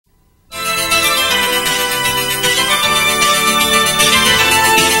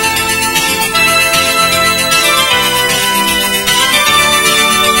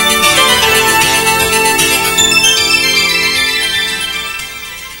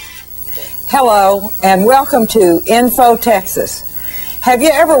Hello, and welcome to Info Texas. Have you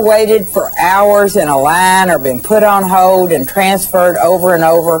ever waited for hours in a line or been put on hold and transferred over and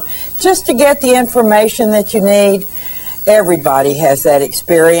over just to get the information that you need? Everybody has that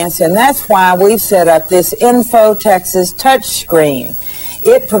experience, and that's why we've set up this Info Texas touchscreen.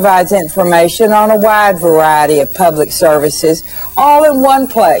 It provides information on a wide variety of public services, all in one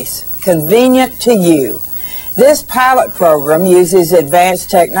place, convenient to you. This pilot program uses advanced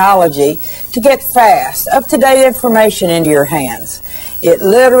technology to get fast, up-to-date information into your hands. It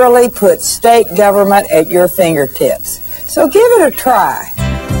literally puts state government at your fingertips. So give it a try.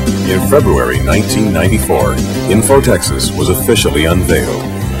 In February 1994, Info Texas was officially unveiled.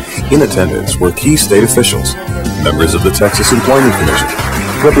 In attendance were key state officials, members of the Texas Employment Commission,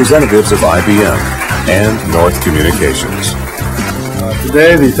 representatives of IBM, and North Communications.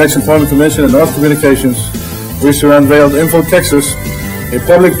 Today, the Texas Employment Commission and North Communications wish to unveil Info Texas, a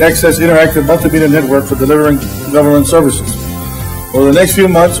public access interactive multimedia network for delivering government services. Over the next few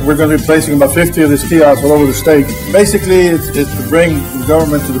months, we're going to be placing about 50 of these kiosks all over the state. Basically, it's to bring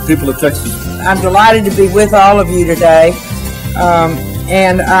government to the people of Texas. I'm delighted to be with all of you today,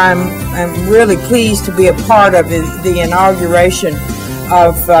 and I'm really pleased to be a part of the inauguration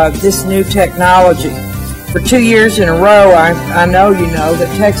of this new technology. For 2 years in a row, I know you know that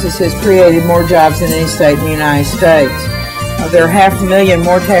Texas has created more jobs than any state in the United States. There are 500,000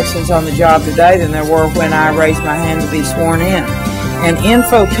 more Texans on the job today than there were when I raised my hand to be sworn in. And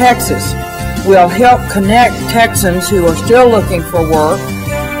Info Texas will help connect Texans who are still looking for work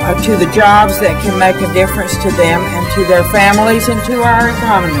to the jobs that can make a difference to them and to their families and to our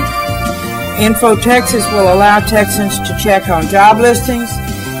economy. Info Texas will allow Texans to check on job listings,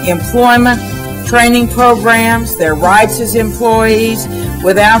 employment, training programs, their rights as employees,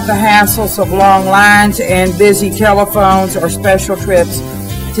 without the hassles of long lines and busy telephones or special trips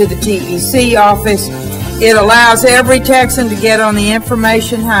to the TEC office. It allows every Texan to get on the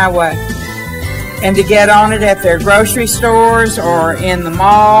information highway and to get on it at their grocery stores or in the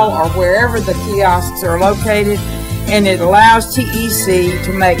mall or wherever the kiosks are located, and it allows TEC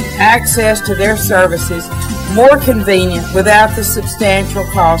to make access to their services more convenient without the substantial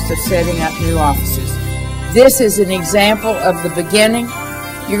cost of setting up new offices. This is an example of the beginning.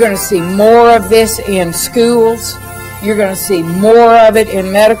 You're going to see more of this in schools. You're going to see more of it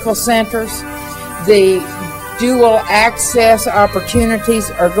in medical centers. The dual access opportunities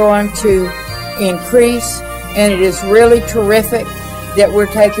are going to increase, and it is really terrific that we're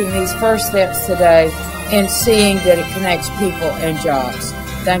taking these first steps today and seeing that it connects people and jobs.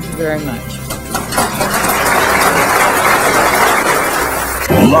 Thank you very much.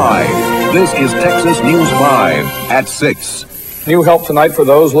 Live, this is Texas News 5 at 6. New help tonight for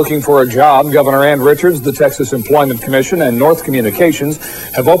those looking for a job. Governor Ann Richards, the Texas Employment Commission, and North Communications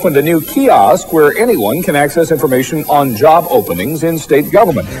have opened a new kiosk where anyone can access information on job openings in state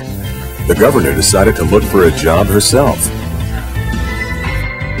government. The governor decided to look for a job herself.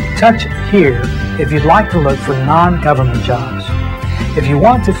 Touch here if you'd like to look for non-government jobs. If you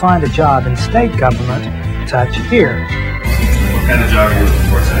want to find a job in state government, touch here. What kind of job are you looking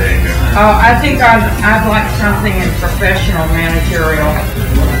for today? I think I'd like something in professional managerial.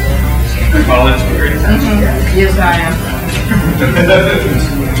 College degree? Yes, I am.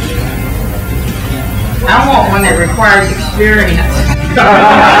 I want one that requires experience.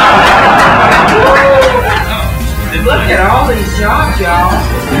 Look at all these jobs, y'all.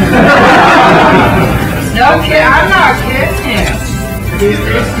 No kid, I'm not kidding. This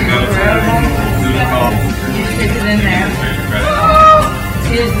is incredible. You stick it in there.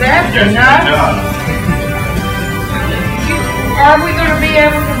 Is that enough? Are we going to be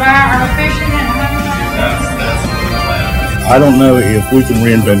able to buy our fishing and hunting? That's the plan. I don't know if we can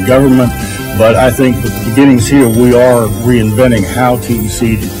reinvent government, but I think with the beginnings here, we are reinventing how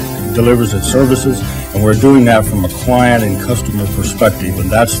TEC delivers its services, and we're doing that from a client and customer perspective, and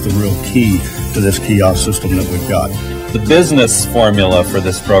that's the real key to this kiosk system that we've got. The business formula for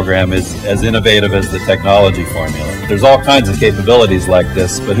this program is as innovative as the technology formula. There's all kinds of capabilities like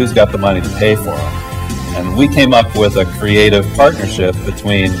this, but who's got the money to pay for them? And we came up with a creative partnership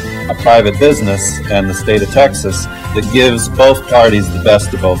between a private business and the state of Texas that gives both parties the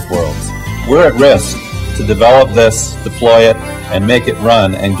best of both worlds. We're at risk to develop this, deploy it, and make it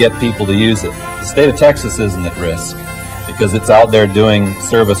run and get people to use it. The state of Texas isn't at risk because it's out there doing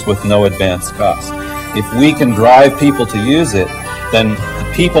service with no advance cost. If we can drive people to use it, then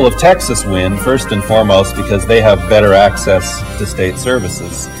the people of Texas win first and foremost because they have better access to state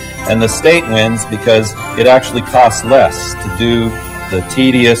services. And the state wins because it actually costs less to do the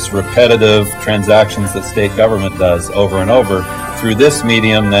tedious, repetitive transactions that state government does over and over through this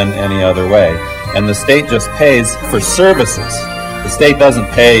medium than any other way. And the state just pays for services. The state doesn't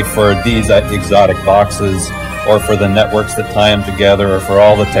pay for these exotic boxes or for the networks that tie them together or for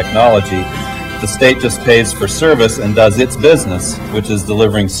all the technology. The state just pays for service and does its business, which is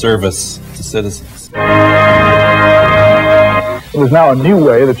delivering service to citizens. There's now a new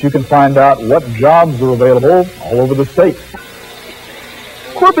way that you can find out what jobs are available all over the state.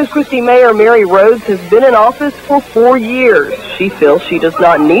 Corpus Christi Mayor Mary Rhodes has been in office for 4 years. She feels she does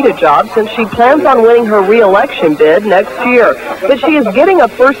not need a job since she plans on winning her re-election bid next year. But she is getting a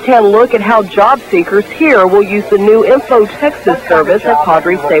first-hand look at how job seekers here will use the new Info Texas service at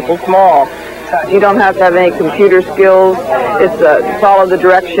Padre Staples Mall. You don't have to have any computer skills. It's follow the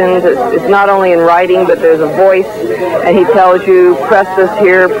directions. It's not only in writing, but there's a voice, and he tells you, press this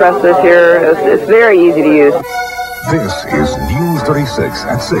here, press this here. It's very easy to use. This is News 36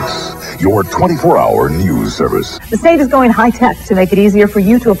 at 6, your 24-hour news service. The state is going high-tech to make it easier for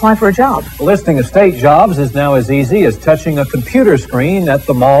you to apply for a job. The listing of state jobs is now as easy as touching a computer screen at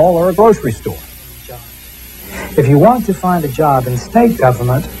the mall or a grocery store. If you want to find a job in state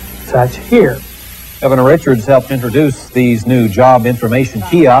government, touch here. Governor Richards helped introduce these new job information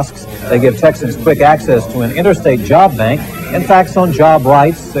kiosks. They give Texans quick access to an interstate job bank and facts on job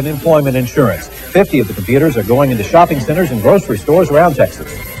rights and employment insurance. 50 of the computers are going into shopping centers and grocery stores around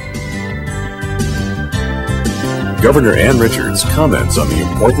Texas. Governor Ann Richards comments on the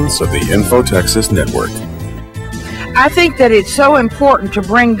importance of the Info Texas network. I think that it's so important to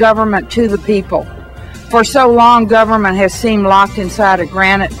bring government to the people. For so long, government has seemed locked inside a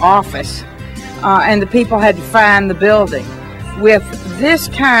granite office, and the people had to find the building. With this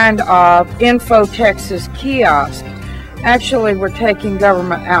kind of Info Texas kiosk, actually we're taking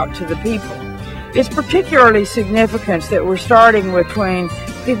government out to the people. It's particularly significant that we're starting between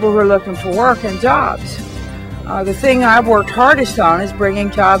people who are looking for work and jobs. The thing I've worked hardest on is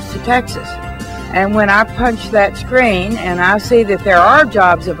bringing jobs to Texas. And when I punch that screen and I see that there are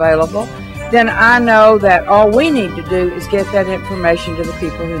jobs available, then I know that all we need to do is get that information to the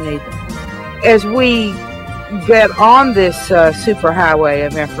people who need them. As we get on this superhighway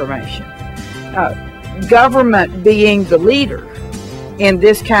of information, government being the leader in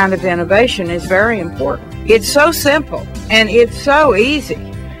this kind of innovation is very important. It's so simple and it's so easy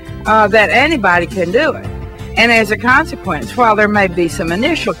that anybody can do it. And as a consequence, while there may be some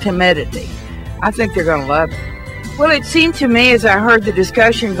initial timidity, I think they're going to love it. Well, it seemed to me as I heard the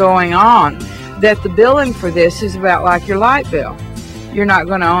discussion going on that the billing for this is about like your light bill. You're not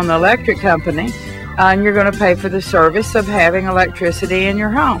going to own the electric company, and you're going to pay for the service of having electricity in your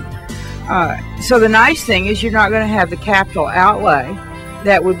home. So the nice thing is you're not going to have the capital outlay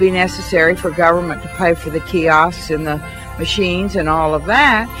that would be necessary for government to pay for the kiosks and the machines and all of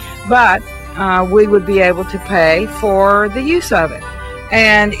that, but we would be able to pay for the use of it.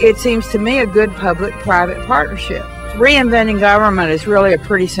 And it seems to me a good public-private partnership. Reinventing government is really a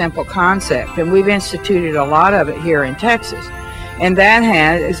pretty simple concept, and we've instituted a lot of it here in Texas. And that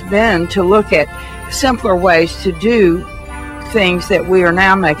has been to look at simpler ways to do things that we are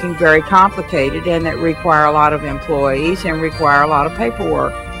now making very complicated and that require a lot of employees and require a lot of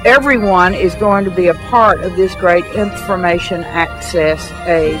paperwork. Everyone is going to be a part of this great information access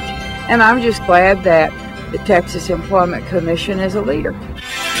age, and I'm just glad that the Texas Employment Commission is a leader.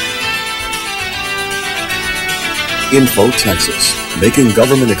 Info Texas, making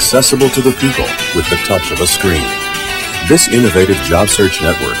government accessible to the people with the touch of a screen. This innovative job search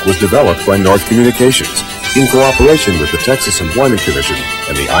network was developed by North Communications in cooperation with the Texas Employment Commission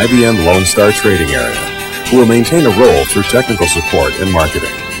and the IBM Lone Star Trading Area, who will maintain a role through technical support and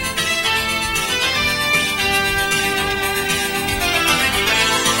marketing.